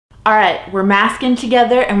All right, we're masking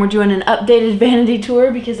together and we're doing an updated vanity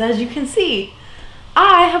tour because as you can see,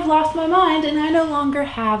 I have lost my mind and I no longer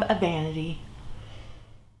have a vanity.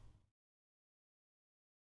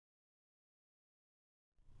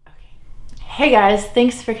 Okay. Hey guys,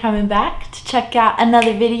 thanks for coming back to check out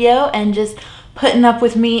another video and just putting up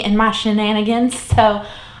with me and my shenanigans. So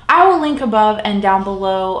I will link above and down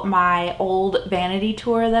below my old vanity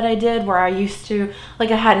tour that I did where I used to,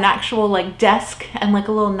 like I had an actual like desk and like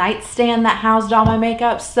a little nightstand that housed all my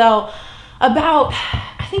makeup. So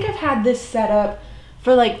I think I've had this set up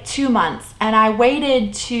for like 2 months and I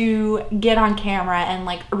waited to get on camera and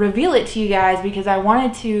like reveal it to you guys because I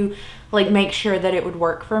wanted to like make sure that it would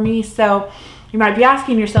work for me. So you might be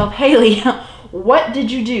asking yourself, Haley, what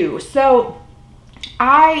did you do? So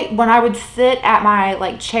when I would sit at my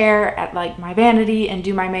like chair at like my vanity and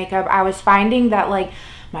do my makeup, I was finding that like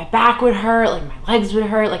my back would hurt, like my legs would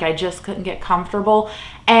hurt, like I just couldn't get comfortable.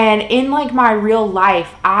 And in like my real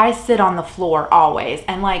life, I sit on the floor always.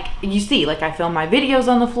 And like you see, like I film my videos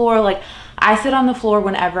on the floor, like I sit on the floor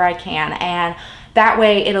whenever I can. And that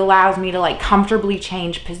way it allows me to like comfortably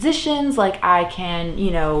change positions. Like I can, you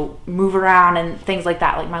know, move around and things like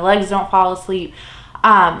that. Like my legs don't fall asleep.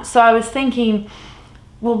 So I was thinking,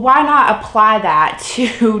 well, why not apply that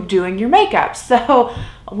to doing your makeup? So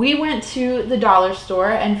we went to the dollar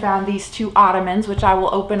store and found these 2 ottomans, which I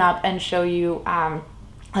will open up and show you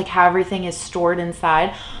like how everything is stored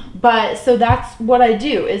inside. But so that's what I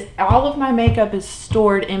do, is all of my makeup is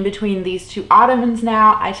stored in between these 2 ottomans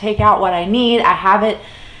now. I take out what I need. I have it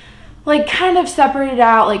like kind of separated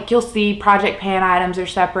out. Like you'll see project pan items are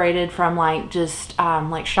separated from like just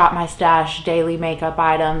like shop my stash daily makeup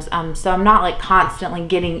items. So I'm not like constantly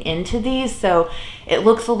getting into these, so it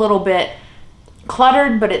looks a little bit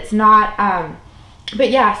cluttered, but it's not. But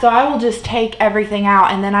yeah, so I will just take everything out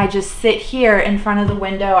and then I just sit here in front of the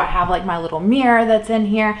window. I have like my little mirror that's in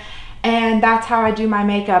here and that's how I do my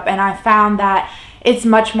makeup. And I found that it's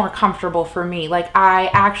much more comfortable for me. Like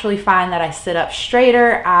I actually find that I sit up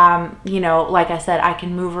straighter. You know, like I said, I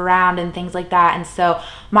can move around and things like that. And so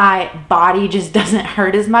my body just doesn't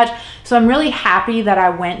hurt as much. So I'm really happy that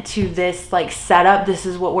I went to this like setup. This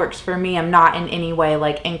is what works for me. I'm not in any way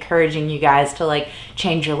like encouraging you guys to like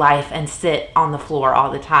change your life and sit on the floor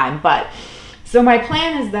all the time. But so my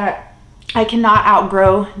plan is that I cannot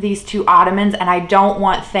outgrow these 2 ottomans and I don't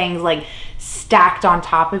want things like stacked on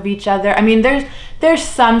top of each other. I mean, there's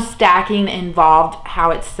some stacking involved how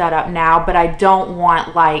it's set up now, but I don't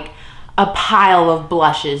want like a pile of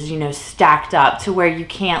blushes, you know, stacked up to where you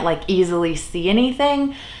can't like easily see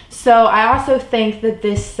anything. So I also think that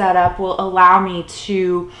this setup will allow me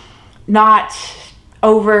to not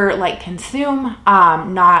over like consume,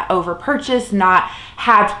 not over purchase, not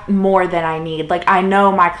have more than I need. Like I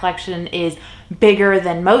know my collection is bigger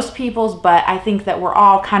than most people's, but I think that we're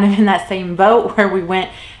all kind of in that same boat where we went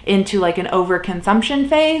into like an overconsumption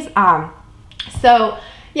phase. So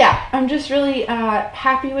yeah, I'm just really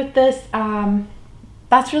happy with this.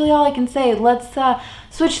 That's really all I can say. Let's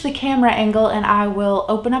switch the camera angle and I will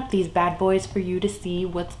open up these bad boys for you to see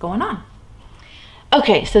what's going on.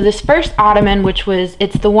 Okay, so this first ottoman,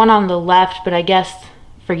 it's the one on the left, but I guess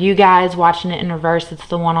for you guys watching it in reverse, it's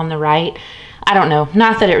the one on the right. I don't know,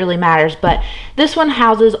 not that it really matters, but this one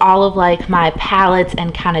houses all of like my palettes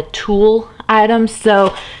and kind of tool items.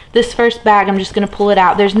 So this first bag, I'm just gonna pull it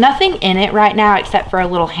out. There's nothing in it right now except for a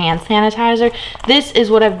little hand sanitizer. This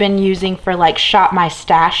is what I've been using for like shop my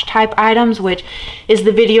stash type items, which is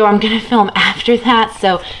the video I'm gonna film after that.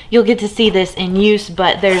 So you'll get to see this in use,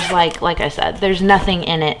 but there's like I said, there's nothing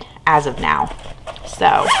in it as of now. So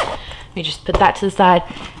let me just put that to the side.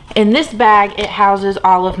 In this bag, it houses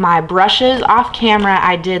all of my brushes. Off camera,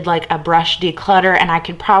 I did like a brush declutter and I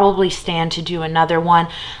could probably stand to do another one.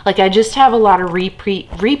 Like I just have a lot of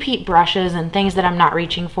repeat brushes and things that I'm not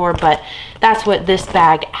reaching for, but that's what this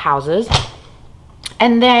bag houses.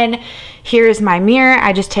 And then here is my mirror.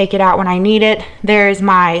 I just take it out when I need it. There's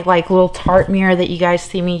my like little Tarte mirror that you guys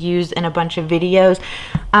see me use in a bunch of videos.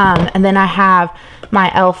 And then I have my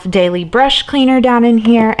e.l.f. daily brush cleaner down in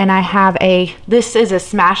here, and I have this is a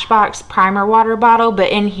Smashbox primer water bottle, but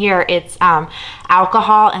in here it's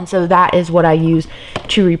alcohol, and so that is what I use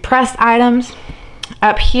to repress items.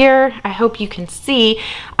 Up here, I hope you can see,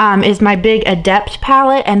 is my big Adept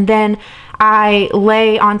palette, and then I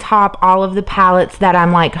lay on top all of the palettes that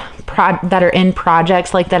I'm like that are in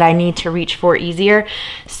projects like that I need to reach for easier.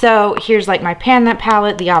 So here's like my Pan That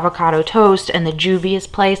palette, the Avocado Toast, and the Juvia's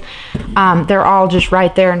Place. They're all just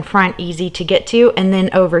right there in front, easy to get to. And then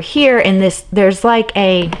over here in this, there's like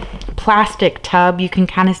a plastic tub. You can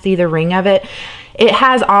kind of see the ring of it. it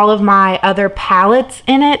has all of my other palettes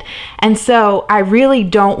in it, and so I really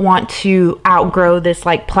don't want to outgrow this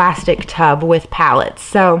like plastic tub with palettes.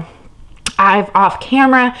 So I've off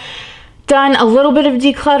camera done a little bit of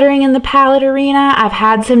decluttering in the palette arena. I've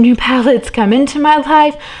had some new palettes come into my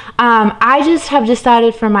life. I just have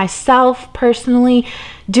decided for myself personally,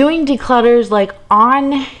 doing declutters like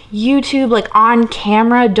on YouTube, like on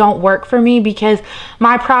camera, don't work for me, because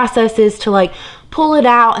my process is to like pull it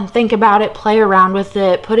out and think about it, play around with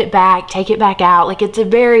it, put it back, take it back out. Like it's a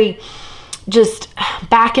very just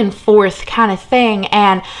back and forth kind of thing.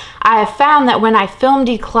 And I have found that when I film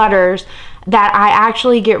declutters, that I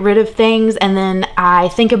actually get rid of things and then I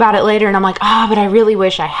think about it later and I'm like, oh, but I really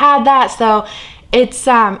wish I had that. So it's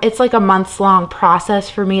like a months-long process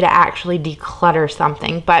for me to actually declutter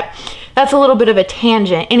something, but that's a little bit of a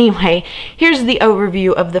tangent. Anyway, here's the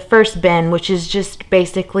overview of the first bin, which is just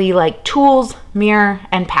basically like tools, mirror,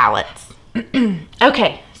 and palettes.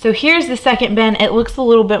 Okay, so here's the second bin. It looks a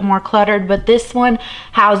little bit more cluttered, but this one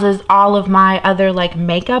houses all of my other like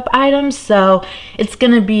makeup items, so it's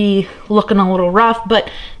gonna be looking a little rough, but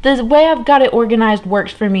the way I've got it organized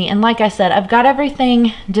works for me. And like I said, I've got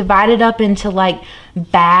everything divided up into like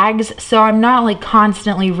bags, so I'm not like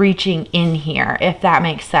constantly reaching in here, if that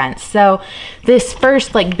makes sense. So this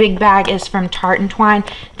first like big bag is from Tarte and Twine.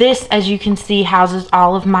 This, as you can see, houses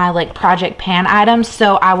all of my like project pan items,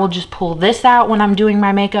 so I will just pull this out when I'm doing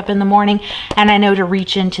my makeup in the morning, and I know to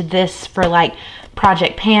reach into this for like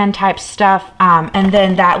project pan type stuff. And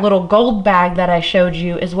then that little gold bag that I showed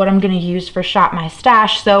you is what I'm going to use for Shop My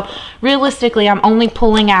Stash. So realistically, I'm only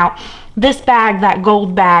pulling out this bag, that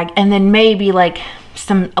gold bag, and then maybe like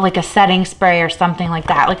some like a setting spray or something like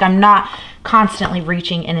that. Like I'm not constantly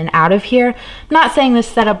reaching in and out of here. I'm not saying this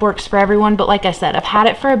setup works for everyone, but like I said, I've had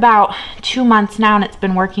it for about 2 months now and it's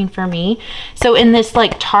been working for me. So in this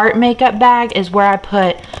like Tarte makeup bag is where I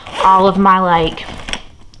put all of my like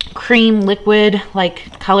cream liquid like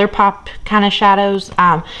ColourPop kind of shadows.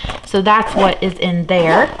 So that's what is in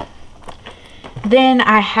there. Then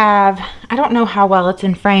I have, I don't know how well it's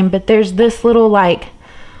in frame, but there's this little like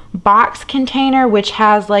box container which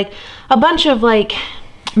has like a bunch of like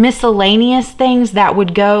miscellaneous things that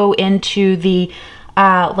would go into the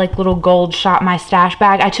like little gold Shop My Stash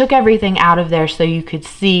bag. I took everything out of there so you could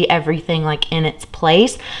see everything like in its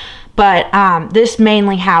place, but this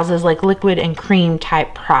mainly houses like liquid and cream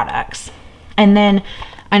type products. And then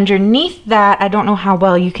underneath that, I don't know how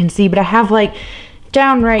well you can see, but I have like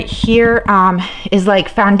down right here is like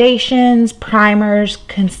foundations, primers,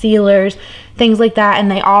 concealers, things like that, and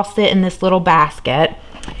they all sit in this little basket.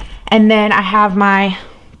 And then I have my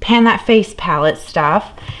Pan That Face palette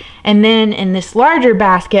stuff, and then in this larger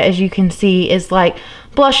basket, as you can see, is like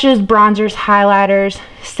blushes, bronzers, highlighters,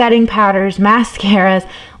 setting powders, mascaras,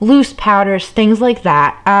 loose powders, things like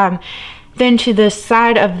that. Then to the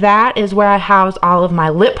side of that is where I house all of my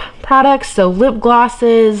lip products, so lip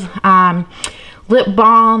glosses, lip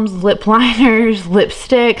balms, lip liners,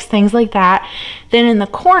 lipsticks, things like that. Then in the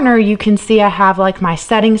corner you can see I have like my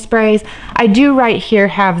setting sprays. I do right here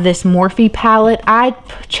have this Morphe palette. I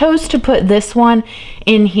chose to put this one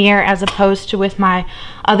in here as opposed to with my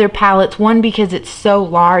other palettes. One, because it's so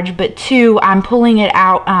large, but two, I'm pulling it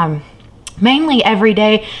out mainly every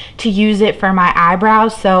day to use it for my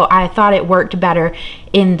eyebrows, so I thought it worked better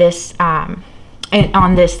in this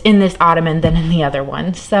in this ottoman than in the other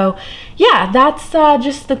one. So yeah, that's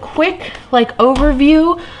just the quick like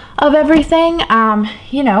overview of everything.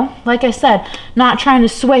 You know, like I said, not trying to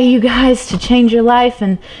sway you guys to change your life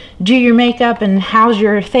and do your makeup and house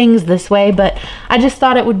your things this way, but I just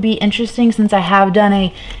thought it would be interesting, since I have done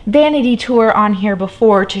a vanity tour on here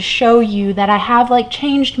before, to show you that I have like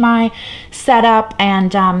changed my setup,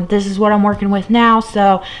 and this is what I'm working with now.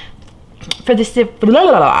 So for the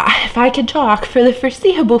if I could talk, for the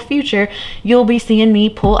foreseeable future, you'll be seeing me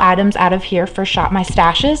pull items out of here for Shop My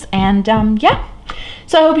Stashes. And yeah,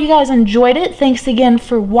 so I hope you guys enjoyed it. Thanks again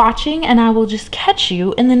for watching, and I will just catch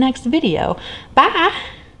you in the next video. Bye.